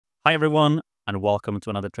Hi everyone, and welcome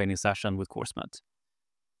to another training session with Corsmed.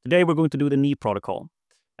 Today we're going to do the knee protocol,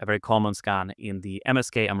 a very common scan in the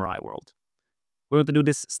MSK MRI world. We're going to do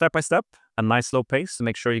this step by step, at a nice slow pace to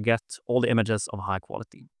make sure you get all the images of high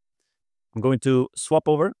quality. I'm going to swap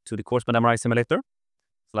over to the Corsmed MRI simulator,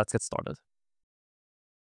 so let's get started.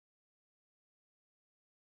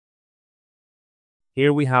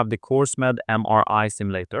 Here we have the Corsmed MRI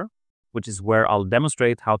simulator, which is where I'll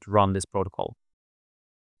demonstrate how to run this protocol.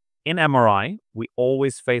 In MRI, we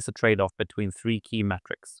always face a trade-off between three key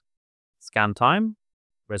metrics: scan time,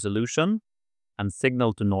 resolution, and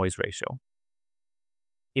signal-to-noise ratio.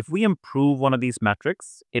 If we improve one of these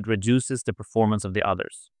metrics, it reduces the performance of the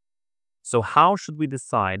others. So how should we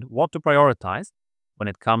decide what to prioritize when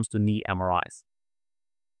it comes to knee MRIs?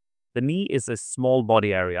 The knee is a small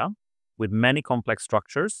body area with many complex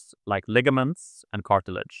structures like ligaments and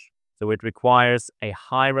cartilage, so it requires a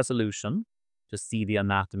high resolution to see the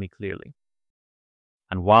anatomy clearly.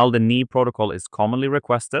 And while the knee protocol is commonly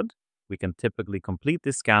requested, we can typically complete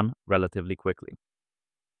this scan relatively quickly.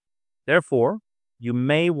 Therefore, you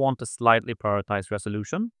may want to slightly prioritize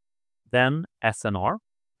resolution, then SNR,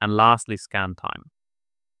 and lastly scan time.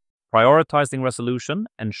 Prioritizing resolution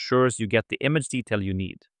ensures you get the image detail you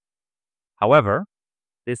need. However,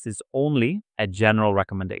 this is only a general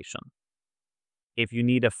recommendation. If you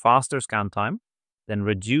need a faster scan time, then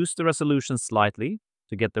reduce the resolution slightly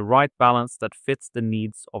to get the right balance that fits the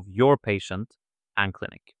needs of your patient and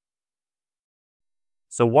clinic.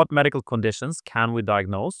 So what medical conditions can we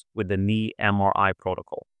diagnose with the knee MRI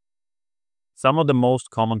protocol? Some of the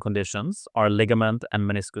most common conditions are ligament and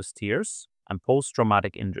meniscus tears and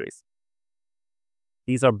post-traumatic injuries.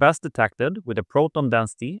 These are best detected with a proton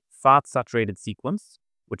density fat-saturated sequence,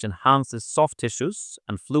 which enhances soft tissues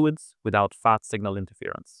and fluids without fat signal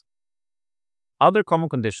interference. Other common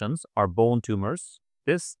conditions are bone tumors,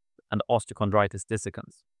 cysts, and osteochondritis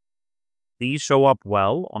dissecans. These show up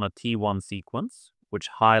well on a T1 sequence, which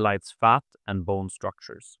highlights fat and bone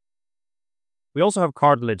structures. We also have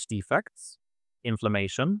cartilage defects,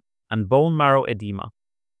 inflammation, and bone marrow edema.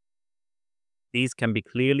 These can be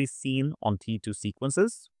clearly seen on T2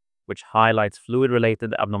 sequences, which highlights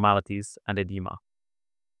fluid-related abnormalities and edema.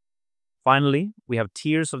 Finally, we have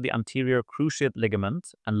tears of the anterior cruciate ligament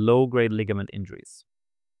and low-grade ligament injuries.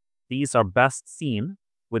 These are best seen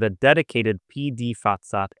with a dedicated PD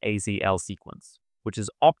FATSAT ACL sequence, which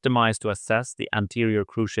is optimized to assess the anterior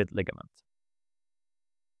cruciate ligament.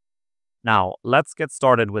 Now, let's get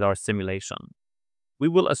started with our simulation. We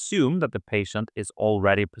will assume that the patient is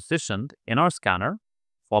already positioned in our scanner,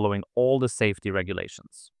 following all the safety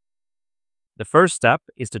regulations. The first step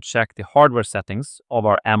is to check the hardware settings of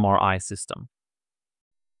our MRI system.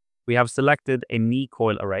 We have selected a knee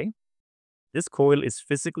coil array. This coil is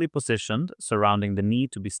physically positioned surrounding the knee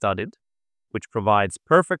to be studied, which provides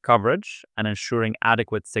perfect coverage and ensuring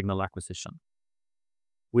adequate signal acquisition.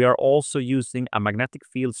 We are also using a magnetic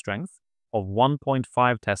field strength of 1.5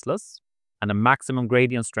 teslas and a maximum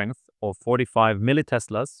gradient strength of 45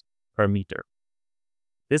 milliteslas per meter.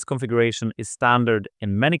 This configuration is standard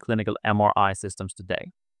in many clinical MRI systems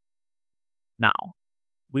today. Now,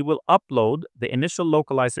 we will upload the initial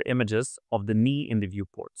localizer images of the knee in the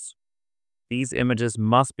viewports. These images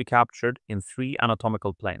must be captured in three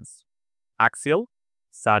anatomical planes: axial,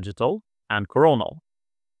 sagittal, and coronal.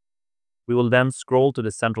 We will then scroll to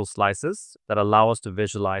the central slices that allow us to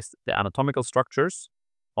visualize the anatomical structures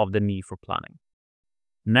of the knee for planning.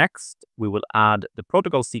 Next, we will add the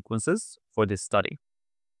protocol sequences for this study.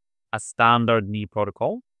 A standard knee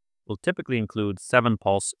protocol will typically include 7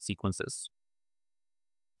 pulse sequences,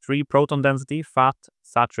 3 proton density fat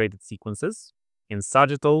saturated sequences in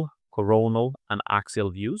sagittal, coronal, and axial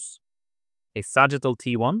views, a sagittal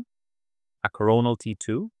T1, a coronal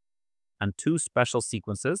T2, and 2 special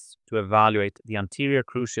sequences to evaluate the anterior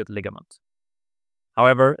cruciate ligament.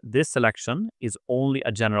 However, this selection is only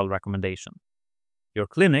a general recommendation. Your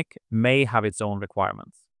clinic may have its own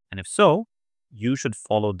requirements, and if so, you should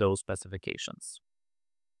follow those specifications.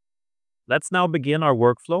 Let's now begin our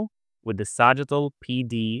workflow with the sagittal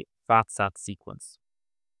PD FATSAT sequence.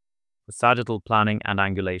 For sagittal planning and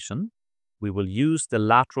angulation, we will use the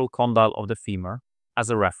lateral condyle of the femur as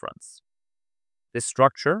a reference. This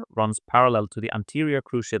structure runs parallel to the anterior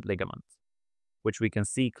cruciate ligament, which we can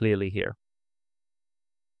see clearly here.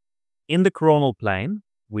 In the coronal plane,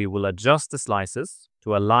 we will adjust the slices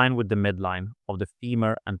to align with the midline of the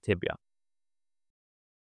femur and tibia.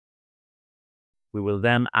 We will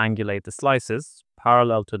then angulate the slices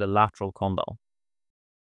parallel to the lateral condyle.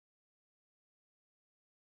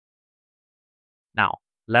 Now,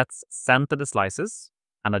 let's center the slices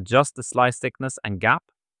and adjust the slice thickness and gap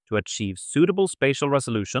to achieve suitable spatial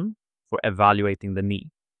resolution for evaluating the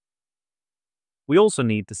knee. We also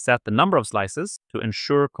need to set the number of slices to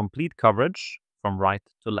ensure complete coverage from right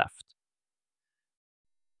to left.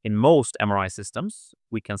 In most MRI systems,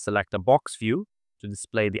 we can select a box view to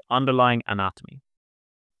display the underlying anatomy.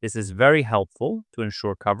 This is very helpful to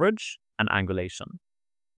ensure coverage and angulation.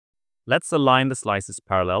 Let's align the slices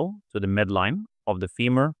parallel to the midline of the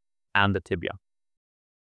femur and the tibia.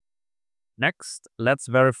 Next, let's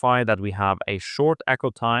verify that we have a short echo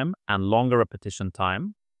time and longer repetition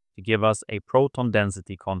time to give us a proton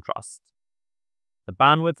density contrast. The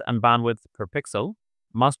bandwidth and bandwidth per pixel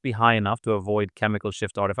must be high enough to avoid chemical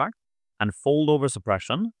shift artifact, and fold-over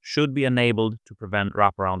suppression should be enabled to prevent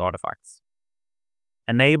wraparound artifacts.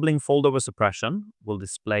 Enabling fold-over suppression will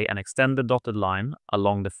display an extended dotted line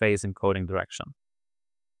along the phase encoding direction.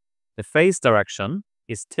 The phase direction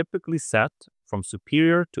is typically set from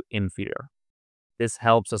superior to inferior. This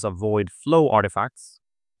helps us avoid flow artifacts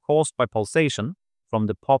caused by pulsation from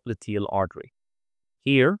the popliteal artery.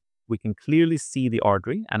 Here, we can clearly see the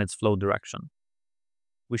artery and its flow direction.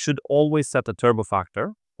 We should always set a turbo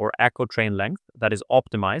factor or echo train length that is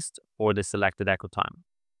optimized for the selected echo time.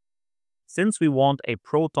 Since we want a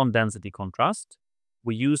proton density contrast,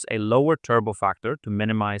 we use a lower turbo factor to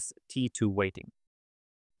minimize T2 weighting.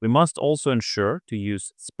 We must also ensure to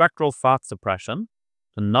use spectral fat suppression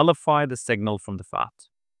to nullify the signal from the fat.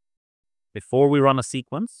 Before we run a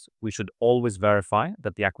sequence, we should always verify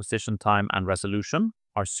that the acquisition time and resolution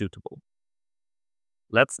are suitable.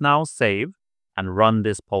 Let's now save and run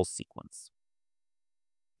this pulse sequence.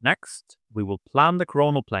 Next, we will plan the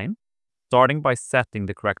coronal plane, starting by setting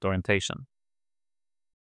the correct orientation.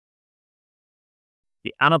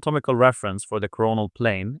 The anatomical reference for the coronal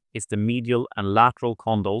plane is the medial and lateral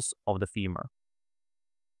condyles of the femur.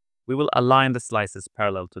 We will align the slices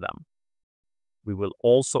parallel to them. We will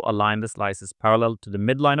also align the slices parallel to the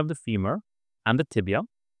midline of the femur and the tibia,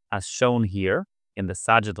 as shown here in the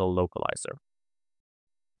sagittal localizer.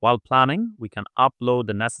 While planning, we can upload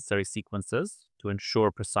the necessary sequences to ensure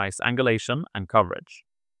precise angulation and coverage.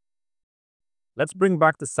 Let's bring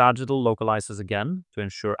back the sagittal localizers again to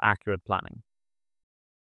ensure accurate planning.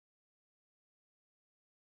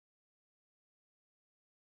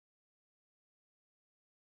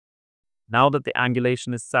 Now that the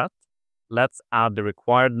angulation is set, let's add the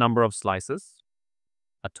required number of slices.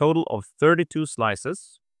 A total of 32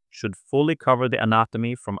 slices should fully cover the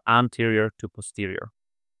anatomy from anterior to posterior.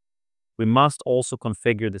 We must also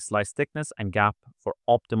configure the slice thickness and gap for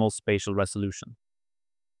optimal spatial resolution.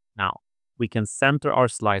 Now, we can center our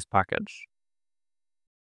slice package.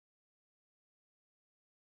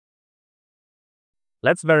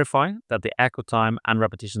 Let's verify that the echo time and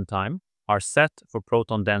repetition time are set for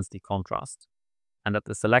proton density contrast, and that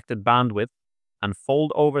the selected bandwidth and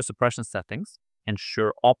fold-over suppression settings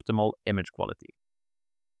ensure optimal image quality.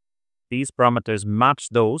 These parameters match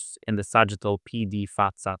those in the sagittal PD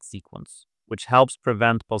FATSAT sequence, which helps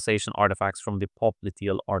prevent pulsation artifacts from the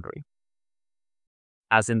popliteal artery.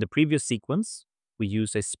 As in the previous sequence, we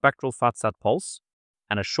use a spectral FATSAT pulse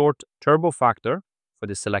and a short turbo factor for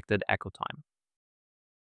the selected echo time.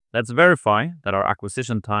 Let's verify that our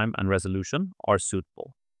acquisition time and resolution are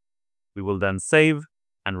suitable. We will then save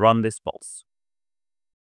and run this pulse.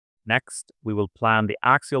 Next, we will plan the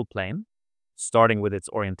axial plane, starting with its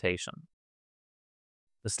orientation.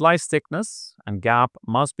 The slice thickness and gap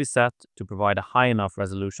must be set to provide a high enough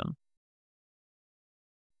resolution.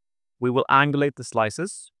 We will angulate the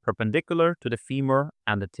slices perpendicular to the femur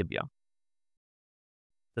and the tibia.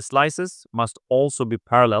 The slices must also be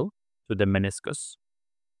parallel to the meniscus,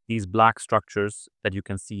 these black structures that you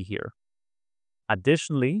can see here.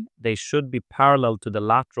 Additionally, they should be parallel to the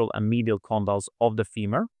lateral and medial condyles of the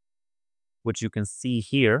femur, which you can see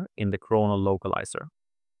here in the coronal localizer.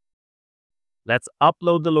 Let's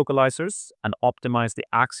upload the localizers and optimize the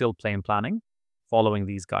axial plane planning following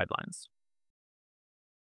these guidelines.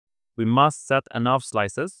 We must set enough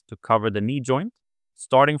slices to cover the knee joint,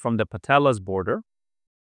 starting from the patella's border,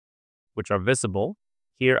 which are visible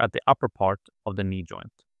here at the upper part of the knee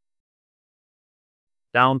joint,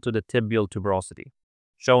 down to the tibial tuberosity,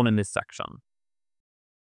 shown in this section.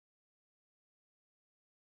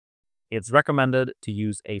 It's recommended to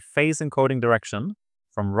use a phase encoding direction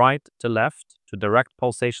from right to left to direct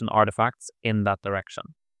pulsation artifacts in that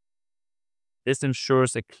direction. This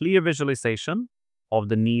ensures a clear visualization of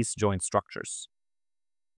the knee's joint structures.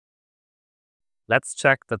 Let's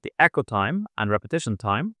check that the echo time and repetition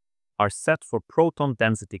time are set for proton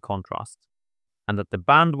density contrast, and that the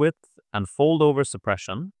bandwidth and fold-over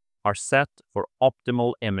suppression are set for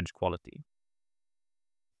optimal image quality.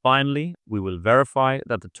 Finally, we will verify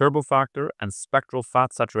that the turbo factor and spectral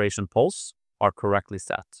fat saturation pulse are correctly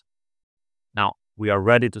set. Now, we are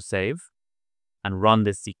ready to save and run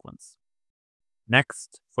this sequence.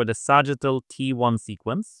 Next, for the sagittal T1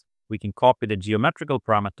 sequence, we can copy the geometrical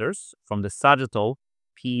parameters from the sagittal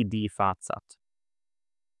PD fat set.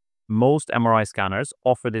 Most MRI scanners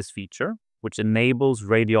offer this feature, which enables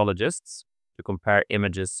radiologists to compare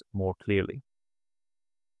images more clearly.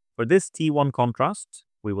 For this T1 contrast,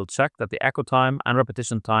 we will check that the echo time and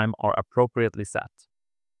repetition time are appropriately set.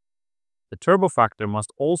 The turbo factor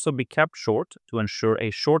must also be kept short to ensure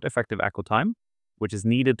a short effective echo time, which is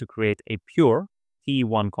needed to create a pure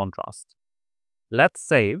T1 contrast. Let's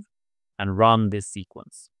save and run this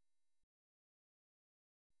sequence.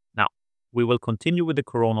 Now, we will continue with the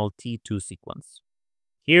coronal T2 sequence.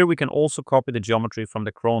 Here we can also copy the geometry from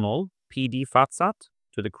the coronal PD fat set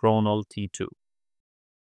to the coronal T2.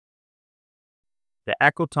 The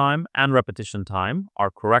echo time and repetition time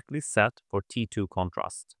are correctly set for T2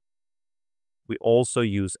 contrast. We also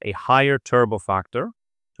use a higher turbo factor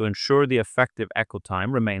to ensure the effective echo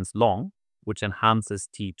time remains long, which enhances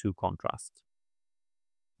T2 contrast.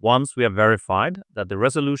 Once we have verified that the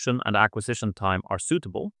resolution and acquisition time are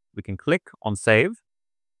suitable, we can click on Save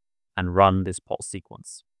and run this pulse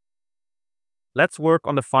sequence. Let's work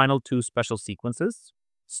on the final two special sequences,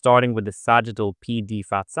 starting with the sagittal PD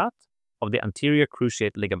fat set of the anterior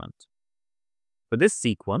cruciate ligament. For this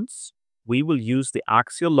sequence, we will use the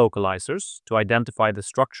axial localizers to identify the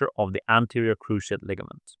structure of the anterior cruciate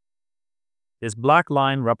ligament. This black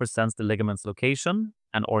line represents the ligament's location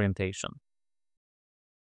and orientation.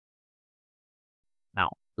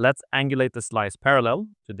 Now, let's angulate the slice parallel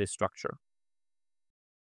to this structure.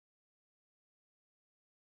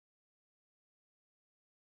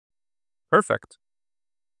 Perfect.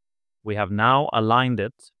 We have now aligned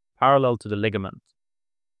it parallel to the ligament.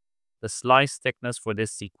 The slice thickness for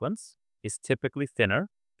this sequence is typically thinner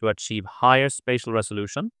to achieve higher spatial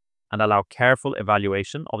resolution and allow careful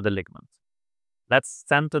evaluation of the ligament. Let's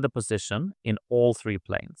center the position in all three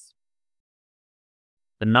planes.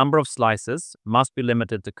 The number of slices must be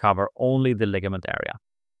limited to cover only the ligament area.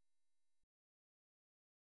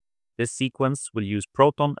 This sequence will use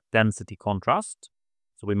proton density contrast,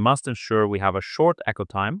 so we must ensure we have a short echo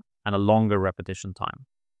time and a longer repetition time.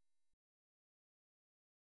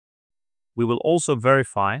 We will also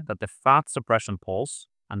verify that the fat suppression pulse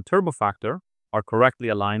and turbo factor are correctly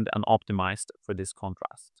aligned and optimized for this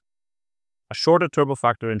contrast. A shorter turbo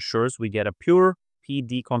factor ensures we get a pure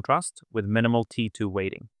PD contrast with minimal T2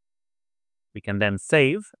 weighting. We can then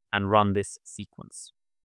save and run this sequence.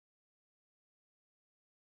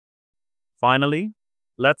 Finally,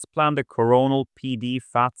 let's plan the coronal PD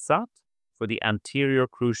fat set for the anterior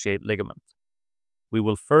cruciate ligament. We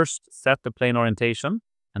will first set the plane orientation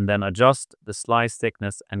and then adjust the slice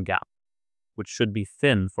thickness and gap, which should be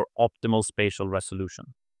thin for optimal spatial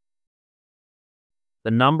resolution.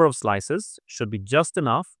 The number of slices should be just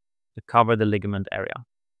enough to cover the ligament area.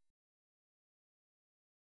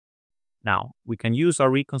 Now, we can use our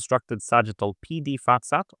reconstructed sagittal PD fat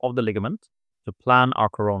set of the ligament to plan our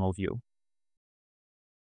coronal view.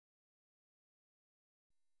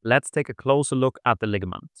 Let's take a closer look at the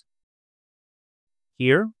ligament.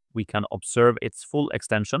 Here, we can observe its full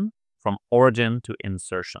extension from origin to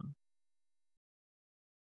insertion.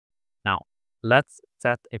 Now, let's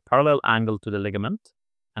set a parallel angle to the ligament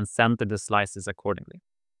and center the slices accordingly.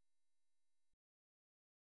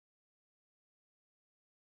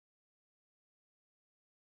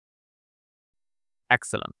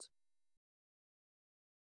 Excellent.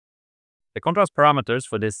 The contrast parameters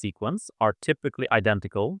for this sequence are typically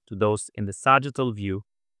identical to those in the sagittal view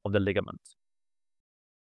of the ligament.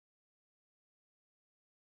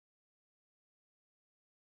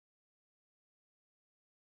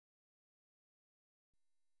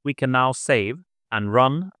 We can now save and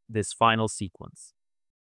run this final sequence.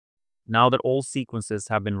 Now that all sequences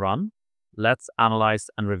have been run, let's analyze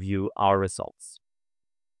and review our results.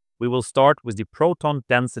 We will start with the proton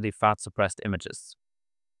density fat suppressed images.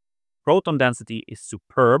 Proton density is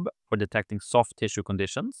superb for detecting soft tissue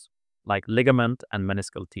conditions like ligament and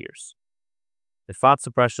meniscal tears. The fat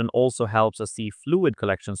suppression also helps us see fluid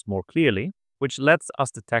collections more clearly, which lets us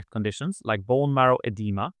detect conditions like bone marrow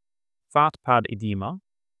edema, fat pad edema,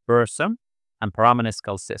 𝗿𝗱𝗏, and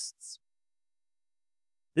parameniscal cysts.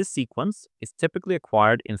 This sequence is typically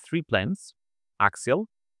acquired in three planes: axial,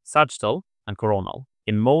 sagittal, and coronal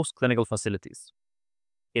in most clinical facilities.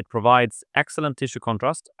 It provides excellent tissue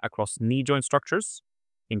contrast across knee joint structures,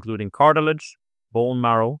 including cartilage, bone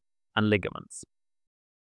marrow, and ligaments.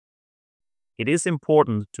 It is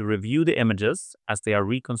important to review the images as they are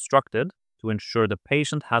reconstructed to ensure the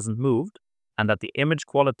patient hasn't moved and that the image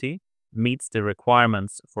quality meets the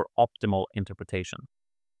requirements for optimal interpretation.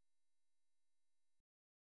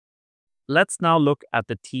 Let's now look at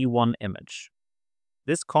the T1 image.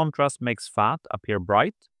 This contrast makes fat appear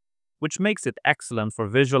bright, which makes it excellent for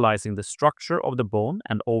visualizing the structure of the bone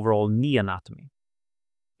and overall knee anatomy.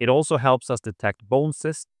 It also helps us detect bone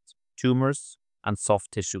cysts, tumors, and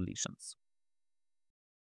soft tissue lesions.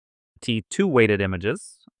 T2 weighted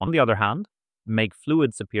images, on the other hand, make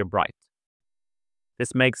fluids appear bright.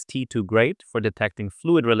 This makes T2 great for detecting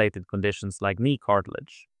fluid-related conditions like knee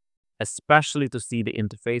cartilage, especially to see the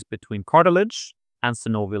interface between cartilage and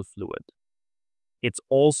synovial fluid. It's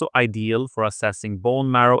also ideal for assessing bone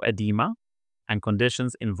marrow edema and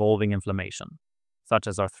conditions involving inflammation, such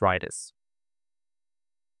as arthritis.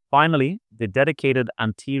 Finally, the dedicated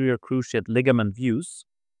anterior cruciate ligament views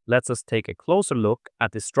lets us take a closer look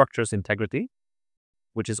at the structure's integrity,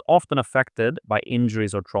 which is often affected by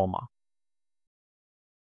injuries or trauma.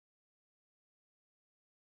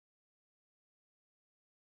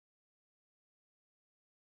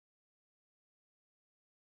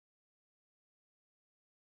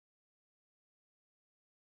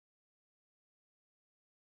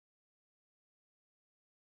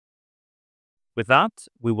 With that,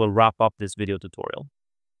 we will wrap up this video tutorial.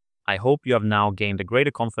 I hope you have now gained a greater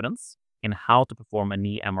confidence in how to perform a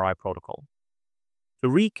knee MRI protocol. To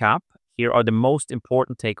recap, here are the most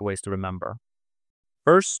important takeaways to remember.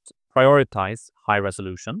 First, prioritize high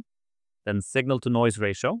resolution, then signal-to-noise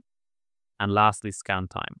ratio, and lastly, scan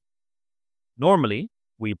time. Normally,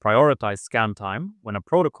 we prioritize scan time when a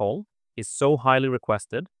protocol is so highly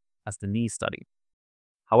requested as the knee study.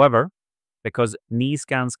 However, because knee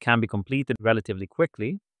scans can be completed relatively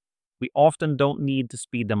quickly, we often don't need to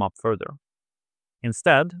speed them up further.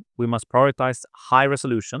 Instead, we must prioritize high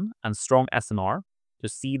resolution and strong SNR to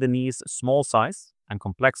see the knee's small size and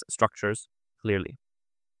complex structures clearly.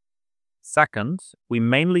 Second, we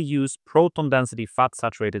mainly use proton density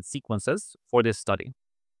fat-saturated sequences for this study.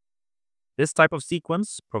 This type of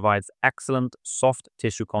sequence provides excellent soft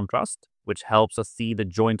tissue contrast, which helps us see the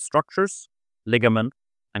joint structures, ligament,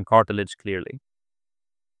 and cartilage clearly.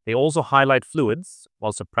 They also highlight fluids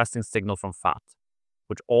while suppressing signal from fat,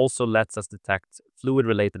 which also lets us detect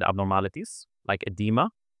fluid-related abnormalities like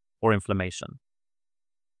edema or inflammation.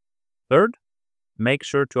 Third, make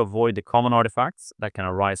sure to avoid the common artifacts that can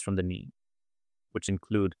arise from the knee, which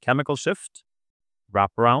include chemical shift,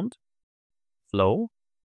 wraparound, flow,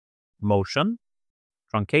 motion,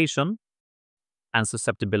 truncation, and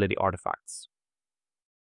susceptibility artifacts.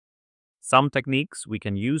 Some techniques we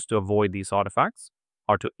can use to avoid these artifacts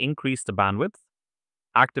are to increase the bandwidth,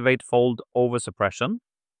 activate fold oversuppression,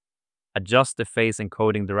 adjust the phase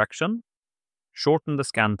encoding direction, shorten the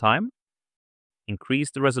scan time,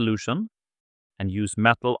 increase the resolution, and use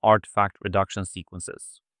metal artifact reduction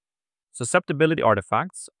sequences. Susceptibility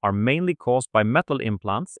artifacts are mainly caused by metal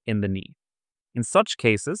implants in the knee. In such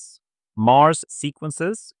cases, MARS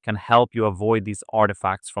sequences can help you avoid these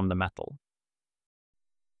artifacts from the metal.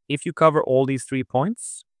 If you cover all these 3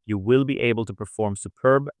 points, you will be able to perform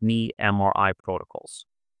superb knee MRI protocols.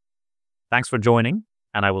 Thanks for joining,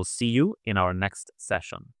 and I will see you in our next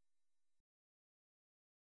session.